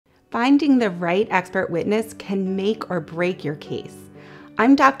Finding the right expert witness can make or break your case.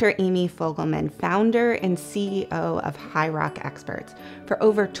 I'm Dr. Amy Fogelman, founder and CEO of High Rock Experts. For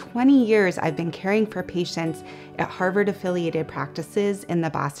over 20 years, I've been caring for patients at Harvard-affiliated practices in the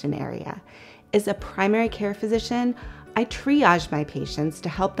Boston area. As a primary care physician, I triage my patients to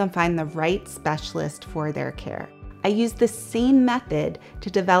help them find the right specialist for their care. I use the same method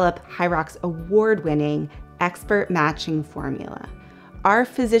to develop High Rock's award-winning expert matching formula. Our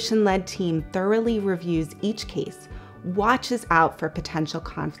physician-led team thoroughly reviews each case, watches out for potential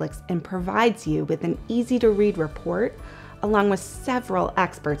conflicts, and provides you with an easy-to-read report along with several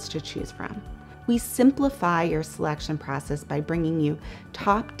experts to choose from. We simplify your selection process by bringing you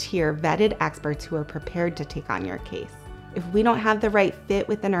top-tier vetted experts who are prepared to take on your case. If we don't have the right fit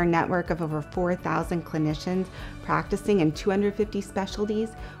within our network of over 4,000 clinicians practicing in 250 specialties,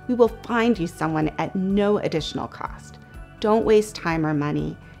 we will find you someone at no additional cost. Don't waste time or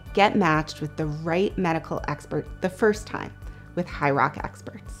money. Get matched with the right medical expert the first time with High Rock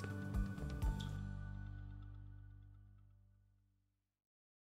Experts.